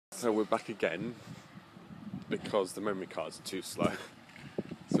So we're back again because the memory cards are too slow.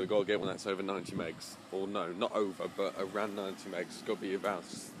 So we've got to get one that's over 90 megs. Or no, not over, but around 90 megs. It's got to be about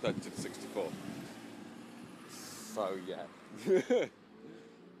 30 to 64. So yeah.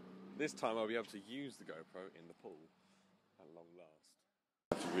 This time I'll be able to use the GoPro in the pool at long last.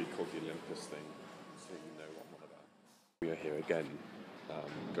 I have to recall the Olympus thing so you know what I'm on about. We are here again.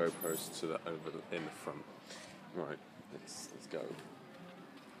 GoPro's in the front. Right, let's go.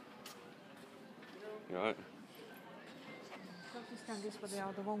 Right. These were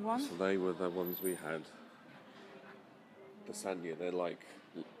the wrong ones. So they were the ones we had. The Sanya, they're like,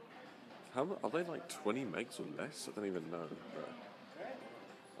 are they like 20 megs or less? I don't even know.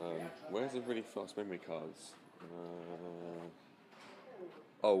 But, where's the really fast memory cards?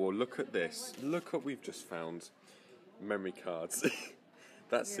 Oh well, look at this. Look what we've just found. Memory cards.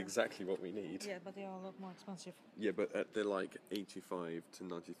 That's exactly what we need. Yeah, but they are a lot more expensive. Yeah, but they're like 85 to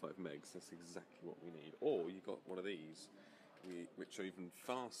 95 megs. That's exactly what we need. Or you got one of these, which are even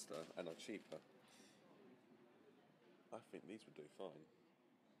faster and are cheaper. I think these would do fine.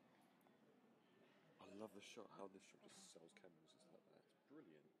 I love the shot. How this shot just sells cameras just like that. It's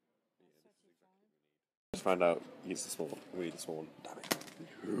brilliant. Yeah, this is exactly what we need. Just found out it's the small one. We need the small one. Damn it.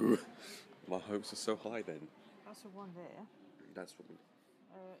 No. My hopes are so high then. That's the one there. That's what we.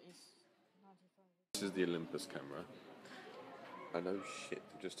 Is 95. This is the Olympus camera. I know shit,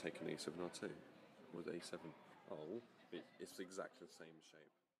 they've just taken A7R2. Or was it A7? Oh, it's exactly the same shape.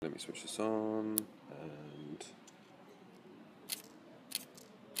 Let me switch this on, and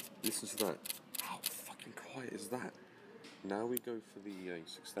listen to that. How fucking quiet is that? Now we go for the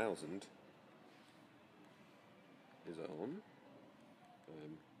 6000. Is it on?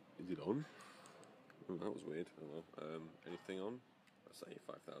 Is it on? Oh, that was weird. Oh well. Anything on? That's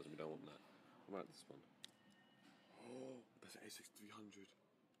 85,000. We don't want that. What about this one? Oh, that's A6300.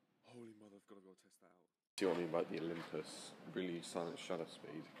 Holy mother, I've got to go test that out. See what I mean about the Olympus? Really silent shutter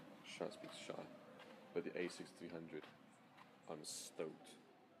speed. Shutter speed's shy. But the A6300, I'm stoked.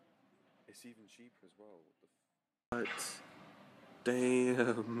 It's even cheaper as well. What?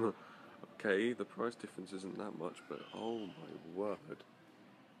 Damn. Okay, the price difference isn't that much, but oh my word.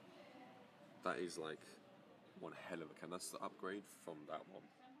 That is like one hell of a camera. That's the upgrade from that one.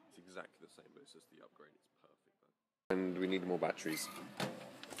 It's exactly the same, but it's just the upgrade. It's perfect though. And we need more batteries.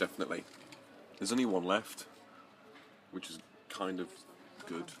 Definitely. There's only one left, which is kind of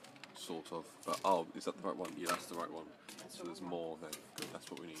good, sort of. But oh, is that the right one? Yeah, that's the right one. So there's more then. Good. That's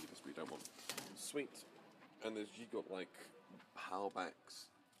what we need. That's what we don't want. Sweet. And there's you got like power backs,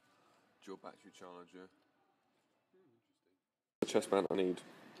 dual battery charger. The chest mount I need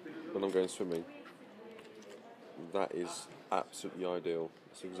when I'm going swimming. That is absolutely ideal.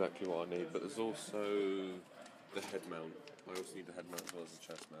 That's exactly what I need. But there's also the head mount. I also need the head mount as well as the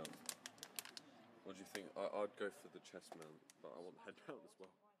chest mount. What do you think? I'd go for the chest mount, but I want the head mount as well.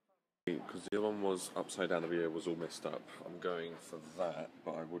 Because the other one was upside down over here, was all messed up. I'm going for that,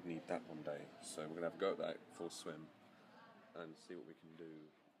 but I would need that one day. So we're going to have a go at that full swim and see what we can do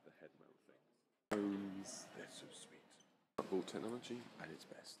with the head mount thing. Drones, they're so sweet. Ball technology at its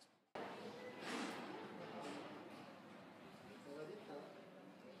best.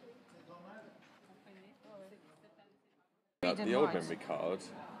 The old memory card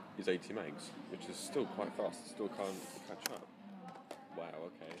is 80 megs, which is still quite fast. It still can't catch up. Wow,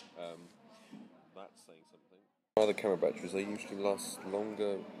 okay. That's saying something. Other camera batteries, they usually last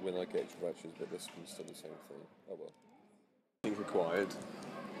longer when I get extra batteries, but this one's still the same thing. Oh well. Things required.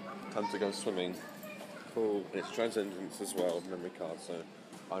 Time to go swimming. Cool. It's transcendence as well, memory card, so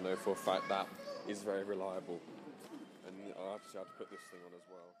I know for a fact that is very reliable. And I obviously have to put this thing on as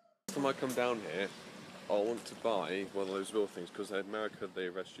well. Next time I come down here, I want to buy one of those real things, because in America they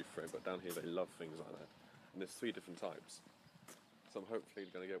arrest you for it, but down here they love things like that. And there's 3 different types. So I'm hopefully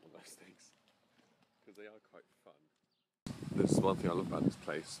going to get one of those things, because they are quite fun. There's one thing I love about this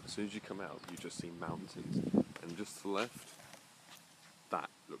place. As soon as you come out, you just see mountains. And just to the left, that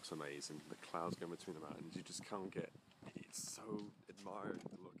looks amazing. The clouds going between the mountains. You just can't get... It's so admiring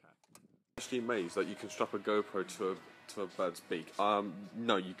to look at. I'm actually amazed that you can strap a GoPro to a bird's beak.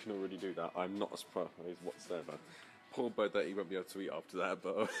 No, you can already do that. I'm not surprised whatsoever. Poor bird that he won't be able to eat after that,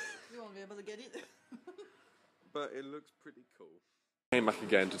 but You won't be able to get it. but it looks pretty cool. Came back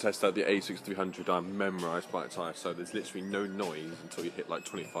again to test out the A6300. I'm memorised by its eye, so there's literally no noise until you hit like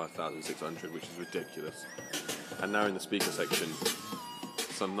 25,600, which is ridiculous. And now in the speaker section,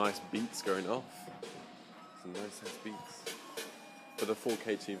 some nice beats going off. Some nice ass beats. But the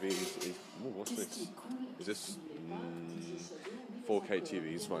 4K TV is ooh, what's this? Is this 4K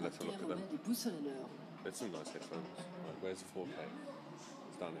TVs? Right, let's have a look at them. There's some nice headphones. Right, where's the 4K?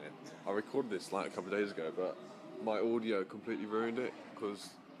 down here. I recorded this like a couple of days ago, but my audio completely ruined it because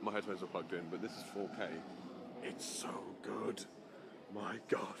my headphones are plugged in, but this is 4K. It's so good. My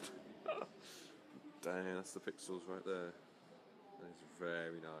God. Dang, that's the pixels right there. It's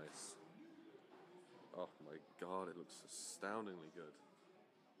very nice. Oh my God, it looks astoundingly good.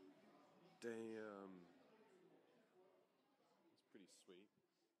 Damn. It's pretty sweet.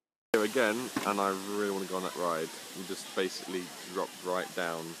 Here again, and I really want to go on that ride. You just basically drop right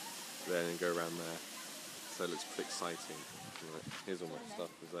down there and go around there. So it looks pretty exciting. Right, here's all my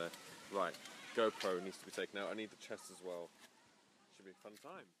stuff is there. Right, GoPro needs to be taken out. I need the chest as well. Should be a fun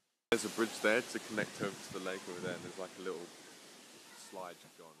time. There's a bridge there to connect over to the lake over there, and there's like a little slide to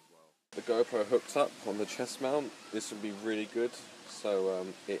go on as well. The GoPro hooked up on the chest mount. This would be really good. So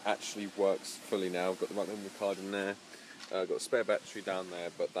it actually works fully now. I've got the right memory card in there. Got a spare battery down there,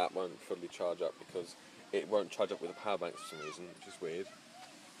 but that won't fully charge up because it won't charge up with a power bank for some reason, which is weird.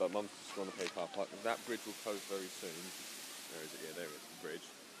 But Mum's just going to pay car park. That bridge will close very soon. Where is it? Yeah, there it is, the bridge.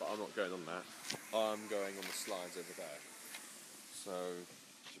 But I'm not going on that. I'm going on the slides over there. So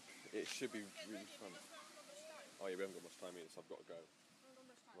it should be really fun. Oh yeah, we haven't got much time yet, so I've got to go.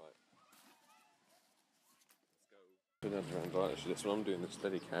 Right. Let's go. Around, actually, this one I'm doing the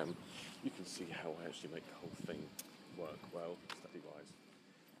steady cam. You can see how I actually make the whole thing work well, steady wise.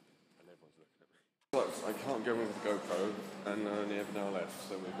 And everyone's looking at me. But I can't go in with the GoPro, and I only have an hour left,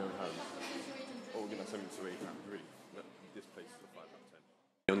 so we're going home. Or we're going to have something to eat. Really, this place is a 5 out of 10.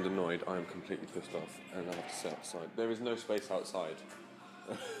 Beyond annoyed, I am completely pissed off, and I have to sit outside. There is no space outside.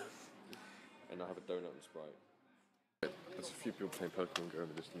 And I have a donut and Sprite. There's a few people playing Pokemon Go in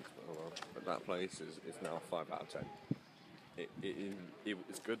the distance, but that place is now 5 out of 10.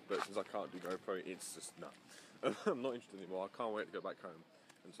 It's good, but since I can't do GoPro, it's just no. I'm not interested anymore. I can't wait to go back home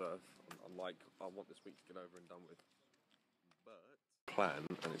and surf. I'm like, I want this week to get over and done with. But plan,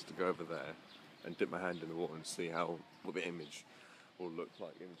 and it's to go over there and dip my hand in the water and see what the image will look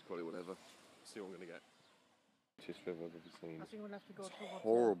like, image quality, whatever. See what I'm gonna get. Cheapest river I've ever seen. I think we'll have to go It's to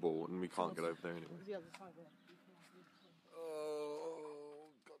horrible, and we can't get over there anyway. the other side there. Oh,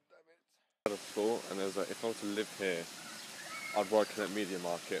 God damn it. I had a thought, and there's if I were to live here, I'd work in that media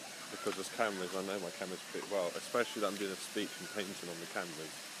market, because there's cameras, I know my cameras pretty well, especially that I'm doing a speech and painting on the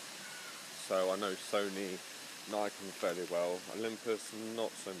cameras. So I know Sony, Nikon fairly well, Olympus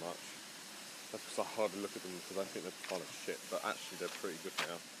not so much. That's because I hardly look at them because I think they're kind of shit, but actually they're pretty good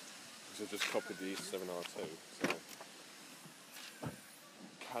now. Because I just copied the E7R2, so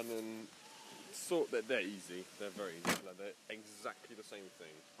Canon, they're easy, they're very easy, they're exactly the same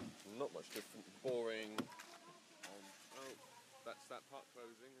thing, not much different, boring. Oh, that's that part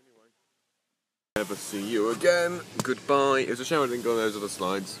closing anyway. Never see you again, goodbye. It's a shame I didn't go on those other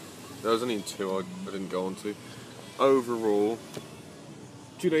slides. There was only 2 I didn't go on to. Overall,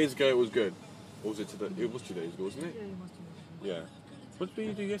 2 days ago it was good. Or was it today? It was 2 days ago, wasn't it? Yeah, you must have. Yeah. What did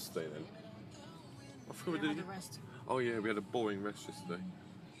we do yesterday then? I forgot We we did. had a rest. Oh yeah, we had a boring rest yesterday.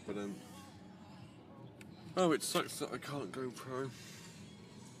 But oh, it sucks that I can't go pro.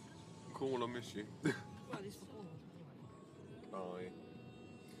 Cool, I miss you. Well, it's for all anyway. Bye.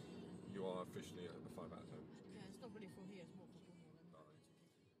 You are officially at the 5 out of 10. Yeah, it's not really for here, it's more for Cornwall.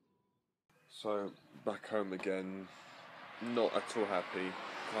 So back home again, not at all happy.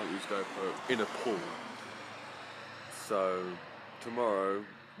 Can't use GoPro in a pool. So tomorrow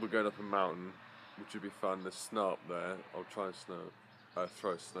we're going up a mountain, which would be fun. There's snow up there. I'll try and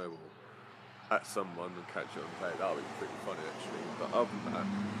throw a snowball at someone and catch it on play. That'll be pretty funny actually. But other than that,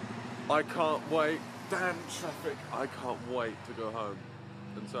 I can't wait. Damn traffic! I can't wait to go home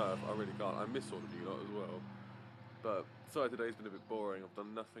and surf. I really can't. I miss all of you lot as well. But sorry, today's been a bit boring. I've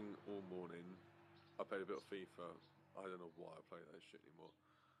done nothing all morning. I played a bit of FIFA. I don't know why I play that shit anymore.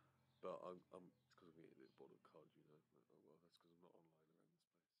 But it's because I'm getting a bit bored of cards, you know. Oh well, that's because I'm not online around this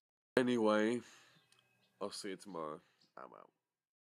place. Anyway, I'll see you tomorrow. I'm out.